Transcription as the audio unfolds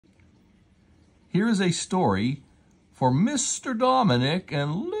here is a story for Mr. Dominic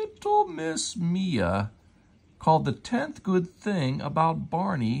and little Miss Mia called The 10th Good Thing About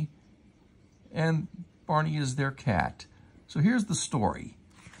Barney, and Barney is their cat. So here's the story.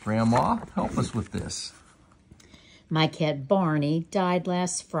 Grandma, help us with this. My cat Barney died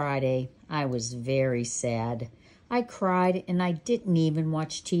last Friday. I was very sad. I cried and I didn't even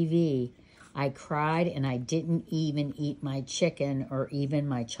watch TV. I cried and I didn't even eat my chicken or even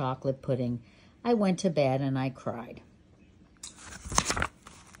my chocolate pudding. I went to bed and I cried.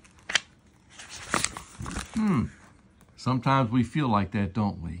 Sometimes we feel like that,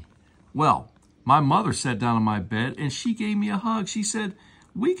 don't we? Well, my mother sat down on my bed and she gave me a hug. She said,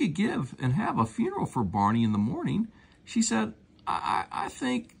 we could give and have a funeral for Barney in the morning. She said, I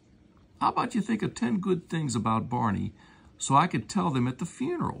think, how about you think of 10 good things about Barney so I could tell them at the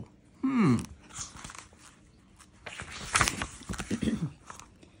funeral?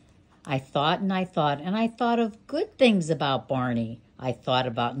 I thought and I thought and I thought of good things about Barney. I thought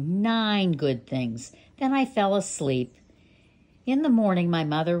about 9 good things. Then I fell asleep. In the morning, my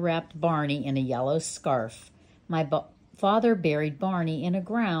mother wrapped Barney in a yellow scarf. My father buried Barney in a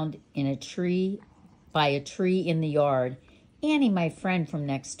ground in a tree, by a tree in the yard. Annie, my friend from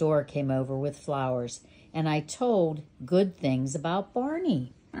next door, came over with flowers, and I told good things about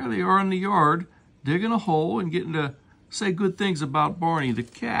Barney. There they are in the yard, digging a hole and getting to say good things about Barney the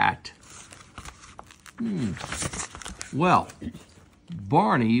cat. Well,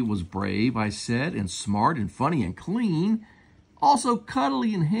 Barney was brave, I said, and smart and funny and clean, also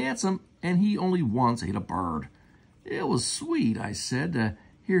cuddly and handsome, and he only once ate a bird. It was sweet, I said, to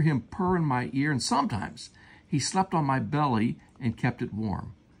hear him purr in my ear, and sometimes he slept on my belly and kept it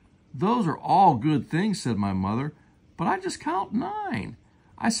warm. Those are all good things, said my mother, but I just count 9.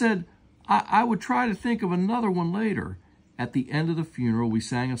 I said I would try to think of another one later. At the end of the funeral, we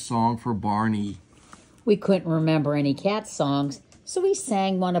sang a song for Barney. We couldn't remember any cat songs, so we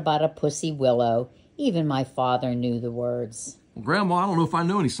sang one about a pussy willow. Even my father knew the words. Well, Grandma, I don't know if I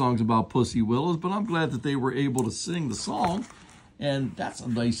know any songs about pussy willows, but I'm glad that they were able to sing the song. And that's a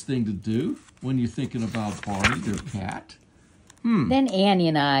nice thing to do when you're thinking about Barney, their cat. Then Annie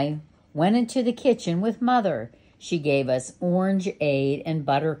and I went into the kitchen with Mother. She gave us orangeade and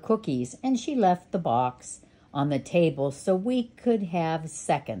butter cookies, and she left the box on the table so we could have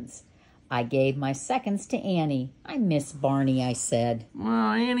seconds. I gave my seconds to Annie. I miss Barney, I said.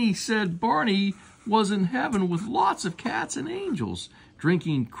 Well, Annie said Barney was in heaven with lots of cats and angels,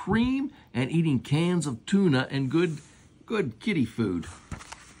 drinking cream and eating cans of tuna and good kitty food.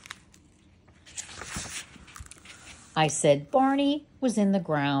 I said Barney was in the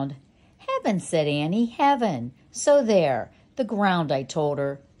ground. Heaven, said Annie, heaven. So there, the ground, I told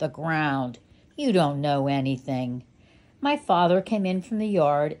her, the ground. You don't know anything. My father came in from the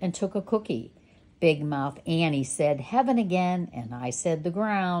yard and took a cookie. Big Mouth Annie said heaven again, and I said the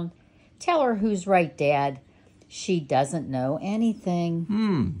ground. Tell her who's right, Dad. She doesn't know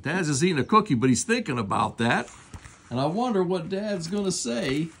anything. Dad's just eating a cookie, but he's thinking about that. And I wonder what Dad's going to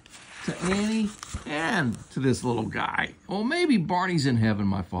say to Annie and to this little guy. Well, maybe Barney's in heaven,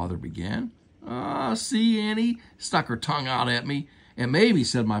 my father began. See, Annie stuck her tongue out at me. And maybe,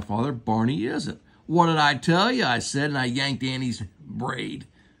 said my father, Barney isn't. What did I tell you? I said, and I yanked Annie's braid.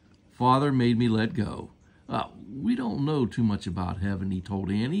 Father made me let go. We don't know too much about heaven, he told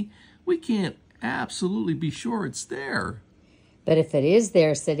Annie. We can't absolutely be sure it's there. But if it is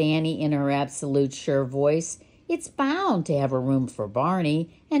there, said Annie in her absolute sure voice, it's bound to have a room for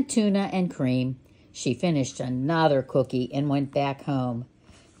Barney and tuna and cream. She finished another cookie and went back home.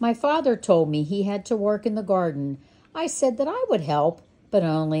 My father told me he had to work in the garden. I said that I would help, but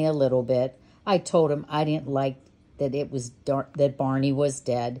only a little bit. I told him I didn't like that that Barney was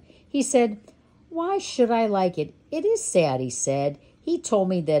dead. He said, why should I like it? It is sad, he said. He told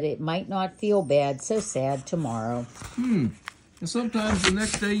me that it might not feel bad, so sad tomorrow. And sometimes the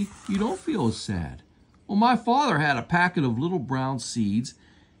next day you don't feel as sad. Well, my father had a packet of little brown seeds.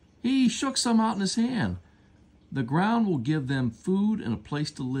 He shook some out in his hand. The ground will give them food and a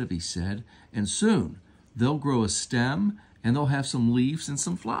place to live, he said, and soon they'll grow a stem and they'll have some leaves and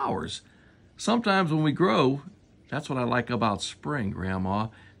some flowers. Sometimes when we grow, that's what I like about spring, Grandma.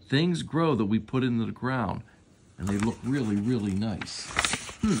 Things grow that we put into the ground, and they look really, really nice.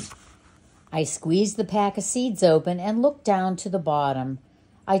 I squeezed the pack of seeds open and looked down to the bottom.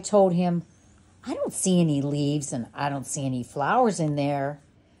 I told him, I don't see any leaves and I don't see any flowers in there.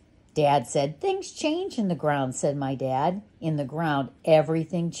 Dad said, things change in the ground, said my dad. In the ground,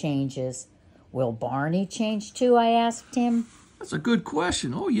 everything changes. Will Barney change too, I asked him. That's a good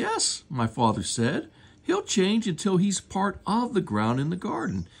question. Oh, yes, my father said. He'll change until he's part of the ground in the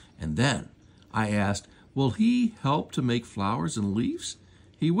garden. And then I asked, "Will he help to make flowers and leaves?"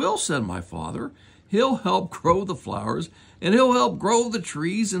 "He will," said my father. "He'll help grow the flowers, and he'll help grow the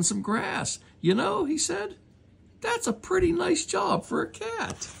trees and some grass. You know," he said, "that's a pretty nice job for a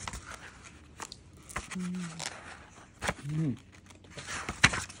cat."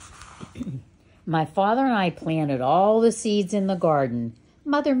 My father and I planted all the seeds in the garden.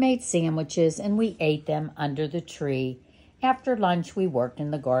 Mother made sandwiches and we ate them under the tree. After lunch, we worked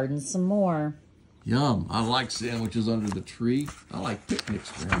in the garden some more. Yum, I like sandwiches under the tree. I like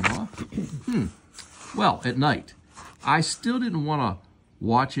picnics, Grandma. Well, at night, I still didn't want to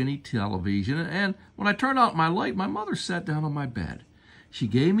watch any television, and when I turned out my light, my mother sat down on my bed. She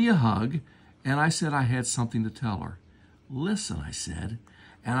gave me a hug, and I said I had something to tell her. "Listen," I said,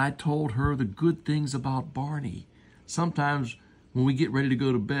 and I told her the good things about Barney. Sometimes when we get ready to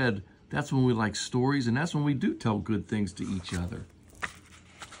go to bed, that's when we like stories, and that's when we do tell good things to each other.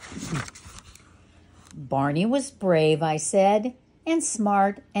 Barney was brave, I said, and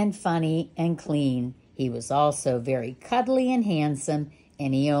smart and funny and clean. He was also very cuddly and handsome,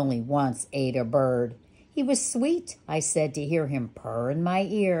 and he only once ate a bird. He was sweet, I said, to hear him purr in my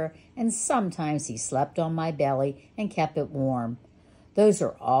ear, and sometimes he slept on my belly and kept it warm. Those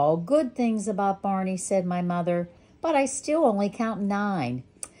are all good things about Barney, said my mother, but I still only count 9.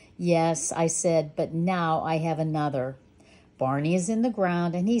 Yes, I said, but now I have another. Barney is in the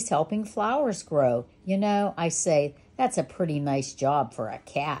ground and he's helping flowers grow. You know, I say, that's a pretty nice job for a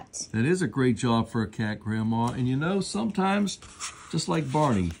cat. That is a great job for a cat, Grandma. And you know, sometimes, just like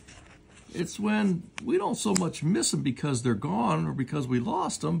Barney, it's when we don't so much miss them because they're gone or because we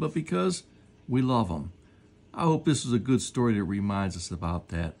lost them, but because we love them. I hope this is a good story that reminds us about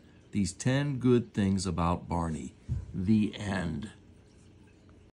that. These 10 good things about Barney. The end.